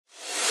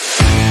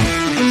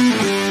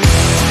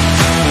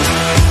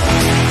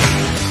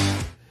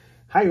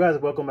Hi guys,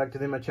 welcome back to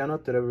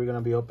Dimaschannel. Today we're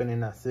gonna be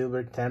opening a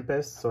silver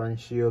Tempest Sword and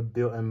Shield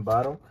build and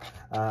bottle.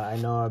 I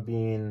know I've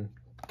been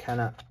kind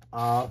of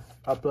off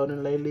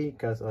uploading lately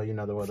because you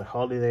know, there were the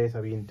holidays.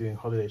 I've been doing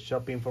holiday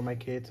shopping for my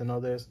kids and all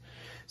this,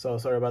 so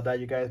sorry about that,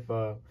 you guys.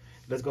 But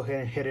let's go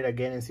ahead and hit it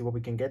again and see what we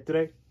can get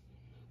today.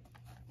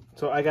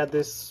 So I got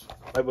this.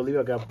 I believe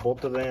I got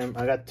both of them.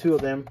 I got two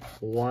of them.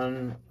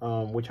 One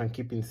which I'm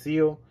keeping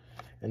sealed,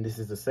 and this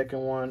is the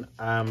second one.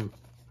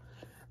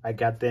 I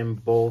got them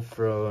both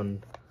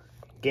from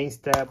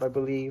GameStop, I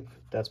believe.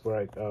 That's where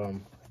I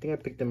think I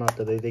picked them out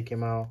the day they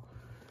came out.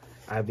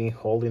 I've been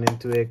holding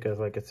into it because,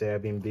 like I said,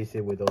 I've been busy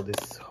with all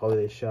this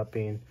holiday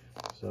shopping.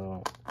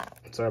 So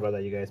sorry about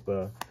that, you guys.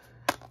 But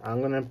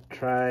I'm gonna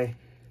try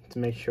to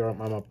make sure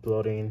I'm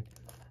uploading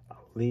at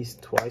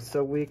least twice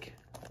a week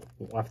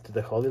after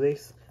the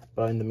holidays.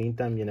 But in the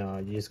meantime, you know,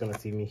 you're just gonna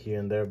see me here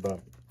and there. But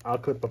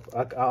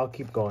I'll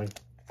keep going.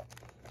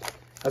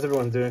 How's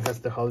everyone doing? How's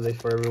the holidays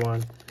for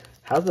everyone?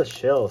 How's the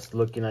shelves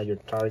looking at your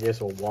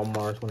Targets or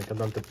Walmarts when it comes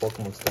down to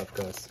Pokemon stuff?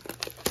 Because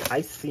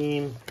I've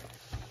seen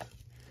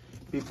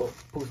people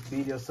post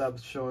videos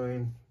up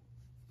showing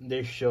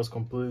their shelves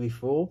completely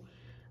full.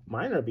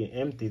 Mine are being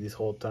empty this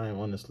whole time,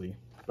 honestly.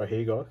 But here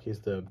you go. Here's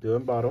the build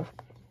and bottle.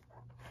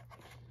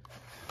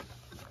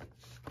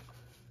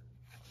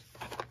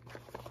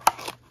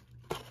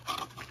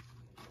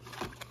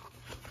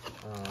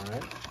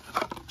 Alright.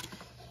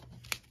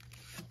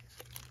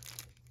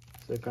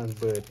 So it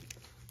comes with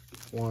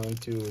 1,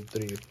 2,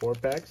 3, 4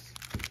 packs.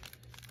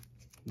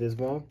 This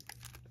one,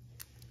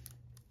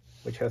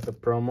 which has the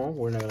promo,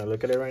 we're not gonna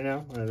look at it right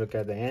now. We're gonna look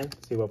at the end,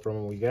 see what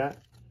promo we got.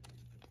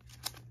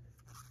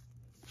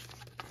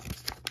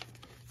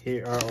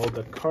 Here are all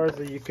the cards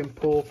that you can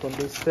pull from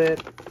this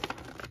set,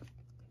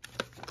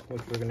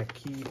 which we're gonna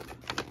keep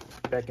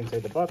back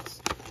inside the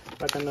box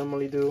like I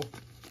normally do.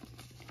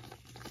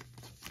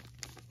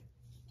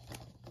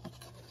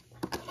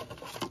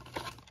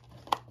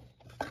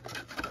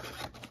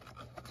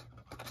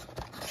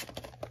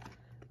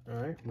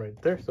 All right,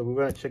 right there. So we're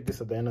gonna check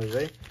this at the end of the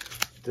day.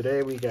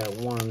 Today we got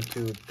 1,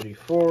 2, 3,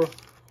 4.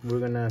 We're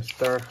gonna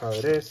start how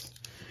it is.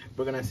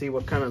 We're gonna see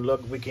what kind of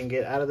luck we can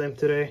get out of them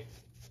today.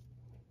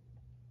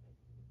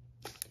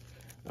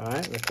 All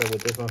right, let's start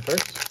with this one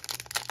first.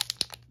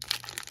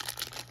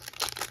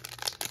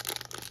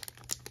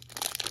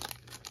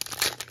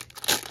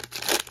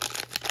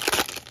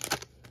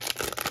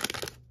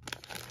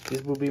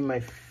 This will be my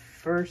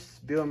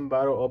first build and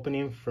bottle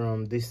opening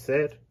from this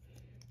set.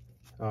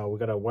 We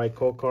got a white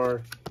code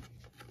card.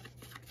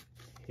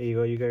 Here you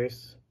go, you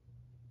guys.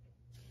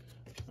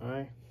 All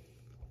right,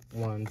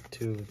 1,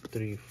 2,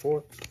 3,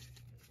 4.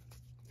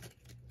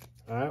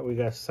 All right, we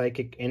got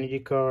Psychic Energy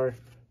card.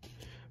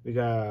 We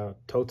got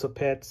Total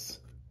Pets.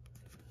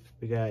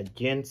 We got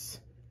Gents.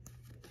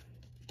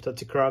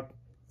 Tootsie Croc.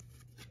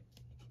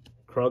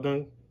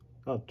 Krogan.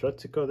 Oh,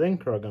 Trotsico, then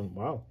Krogan.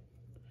 Wow.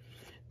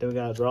 Then we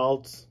got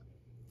Ralts.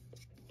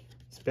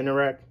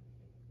 Spinnerack.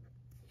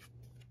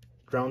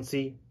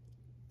 Groundsea.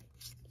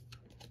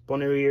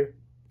 Bonnerear.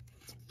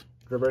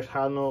 Reverse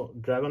Hollow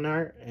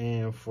Dragonair,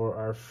 and for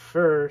our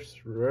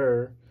first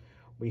rare,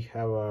 we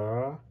have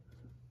a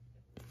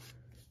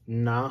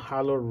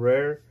non-hollow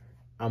rare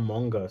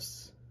Among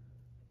Us.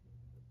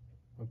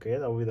 Okay,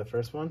 that will be the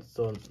first one.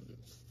 So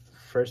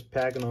first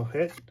pack no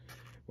hit.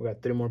 We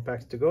got 3 more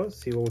packs to go.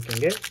 See what we can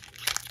get.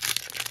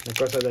 And of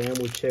course, at the end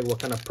we check what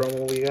kind of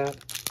promo we got.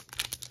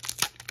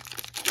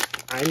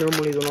 I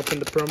normally don't open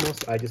the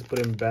promos. I just put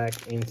them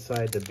back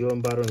inside the build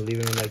and bottle and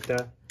leave them like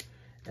that.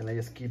 And I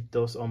just keep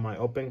those on my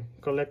open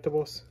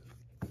collectibles.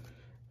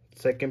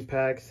 Second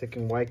pack,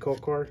 second white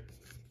code card.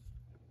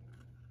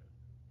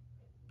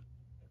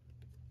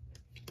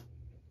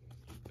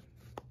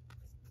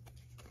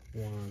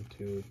 One,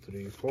 2,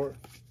 3, 4.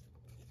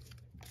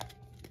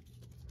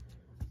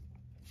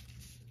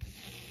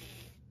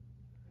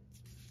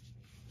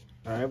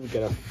 All right, we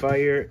got a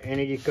Fire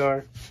Energy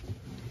card.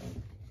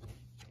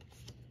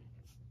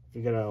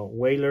 We got a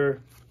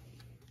Whaler.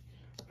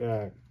 We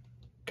got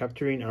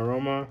Capturing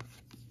Aroma.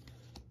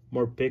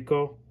 More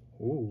Pico.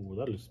 Ooh,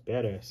 that looks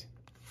badass.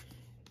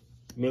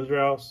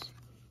 Mildrouse,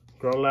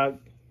 Growlag,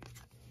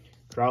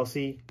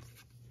 Drowsy,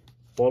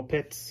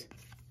 Vulpix,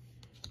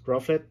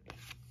 Rufflet,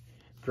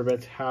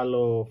 Reverse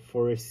Hollow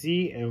Forest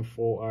C, and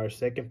for our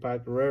second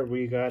pack rare,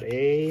 we got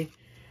a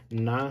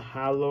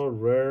non-hollow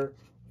rare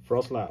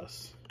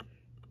Frostlass.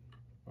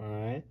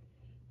 Alright,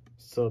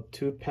 so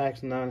 2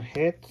 packs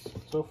non-hit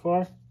so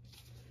far.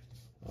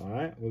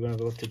 Alright, we're gonna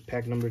go to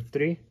pack number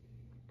 3.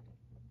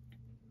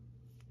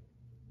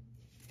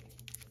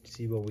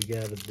 See what we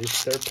get out of this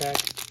third pack.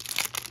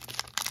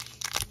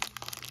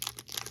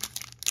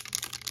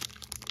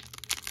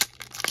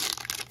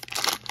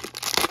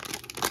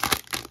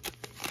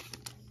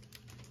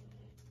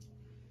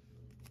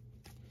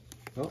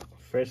 Oh,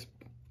 first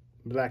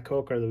black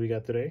code card that we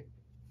got today.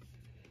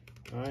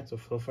 Alright, so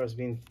far it's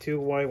been 2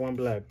 white, 1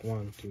 black.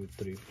 1, 2,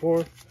 3,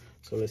 4.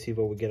 So let's see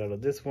what we get out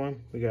of this one.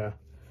 We got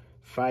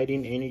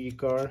Fighting Energy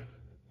card,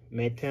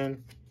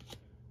 Metan,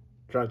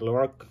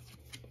 Draglork,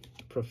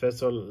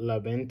 Professor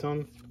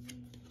Laventon,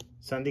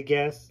 Sandy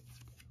Gas,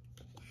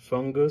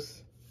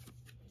 Fungus,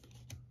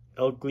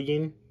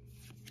 Elgin,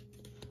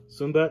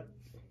 Zumbat,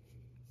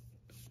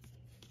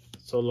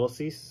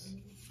 Solosis,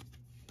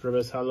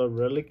 Reverse Hollow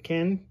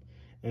Relican,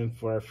 and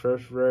for our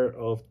first rare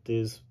of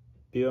this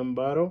build and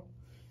battle,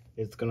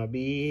 it's gonna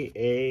be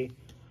a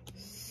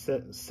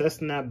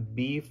Cessna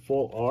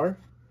B4R.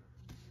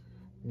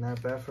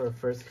 Not bad for a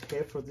first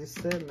hit for this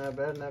set. Not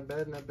bad, not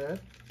bad, not bad.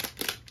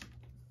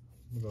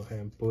 Go ahead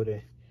and put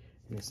it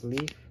in the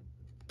sleeve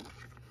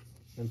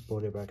and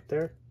put it back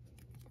there.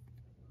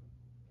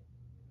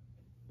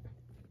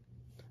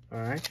 All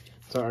right,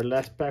 so our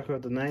last pack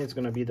of the night is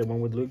gonna be the one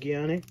with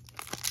Lugia on it.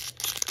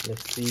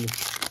 Let's see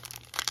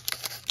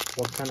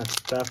what kind of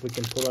stuff we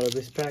can pull out of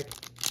this pack.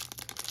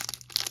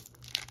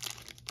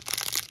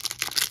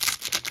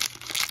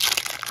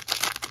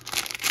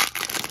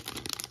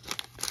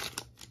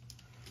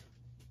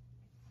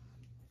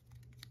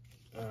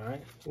 All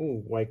right,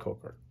 ooh, white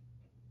code card.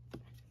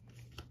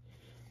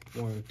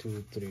 1,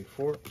 2, 3,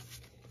 4.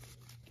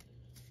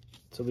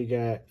 So we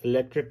got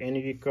Electric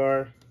Energy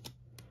card,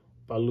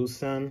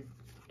 Balusan,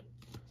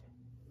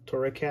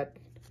 Torracat,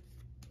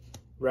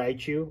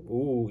 Raichu,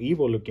 ooh,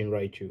 evil looking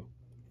Raichu,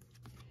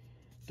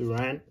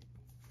 Durant,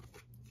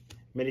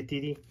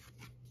 Meditidi,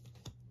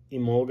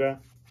 Emolga,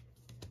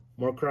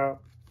 Morcrow,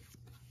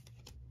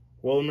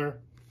 Wilmer,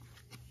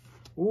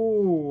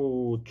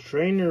 ooh,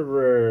 Trainer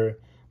Rare,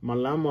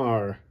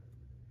 Malamar,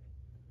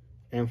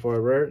 and for a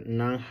rare,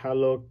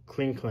 non-hollow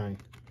Klinklang.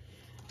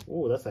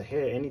 Ooh, that's a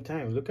hit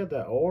anytime. Look at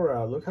that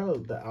aura. Look how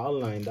the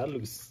outline, that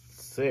looks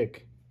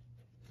sick.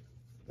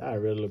 That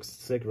really looks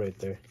sick right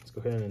there. Let's go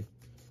ahead and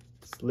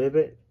slip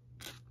it.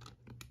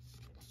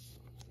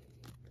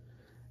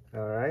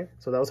 All right,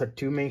 so that was our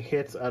 2 main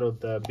hits out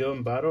of the build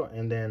and battle,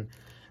 and then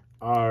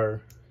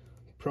our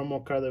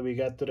promo card that we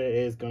got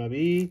today is gonna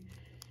be,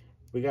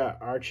 we got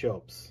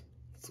Archeops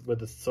with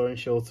the Sword and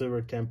Shield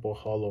Silver Temple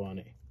Hollow on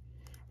it.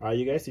 All right,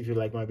 you guys, if you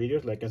like my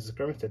videos, like and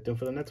subscribe. Stay tuned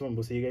for the next one.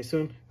 We'll see you guys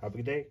soon. Have a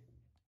good day.